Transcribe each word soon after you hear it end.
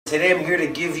Today I'm here to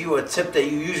give you a tip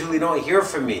that you usually don't hear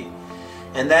from me.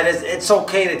 And that is, it's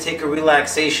okay to take a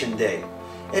relaxation day.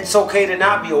 It's okay to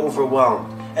not be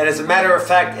overwhelmed. And as a matter of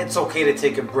fact, it's okay to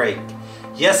take a break.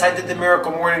 Yes, I did the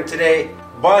miracle morning today,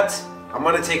 but I'm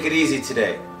going to take it easy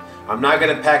today. I'm not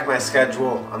going to pack my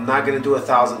schedule. I'm not going to do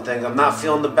 1,000 things. I'm not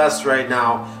feeling the best right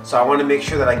now, so I want to make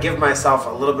sure that I give myself a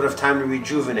little bit of time to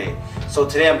rejuvenate. So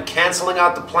today I'm canceling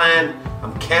out the plan.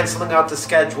 I'm canceling out the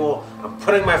schedule. I'm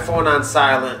putting my phone on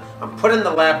silent. I'm putting the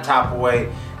laptop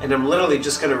away, and I'm literally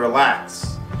just going to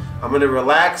relax. I'm going to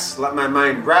relax, let my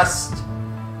mind rest,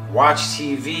 watch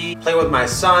TV, play with my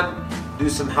son, do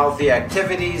some healthy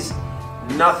activities.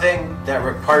 Nothing that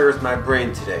requires my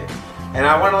brain today. And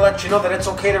I want to let you know that it's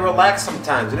okay to relax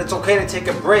sometimes, and it's okay to take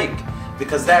a break,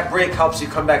 because that break helps you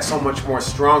come back so much more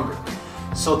stronger.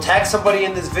 So tag somebody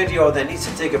in this video that needs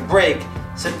to take a break,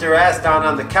 sit their ass down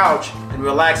on the couch, and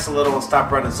relax a little and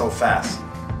stop running so fast.